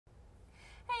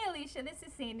Hey Alicia, this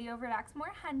is Sandy over at Oxmoor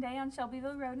Hyundai on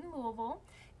Shelbyville Road in Louisville.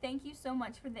 Thank you so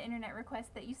much for the internet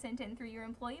request that you sent in through your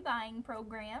employee buying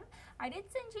program. I did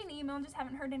send you an email, just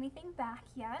haven't heard anything back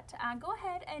yet. Go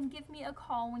ahead and give me a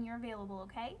call when you're available,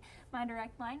 okay? My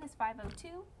direct line is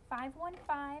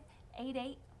 502-515-8811.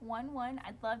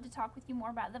 I'd love to talk with you more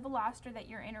about the Veloster that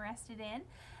you're interested in.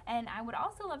 And I would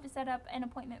also love to set up an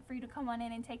appointment for you to come on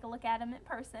in and take a look at them in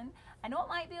person. I know it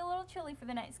might be a little chilly for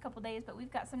the next couple days, but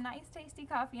we've got some nice tasty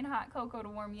coffee and hot cocoa to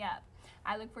warm you up.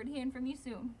 I look forward to hearing from you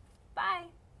soon. Bye!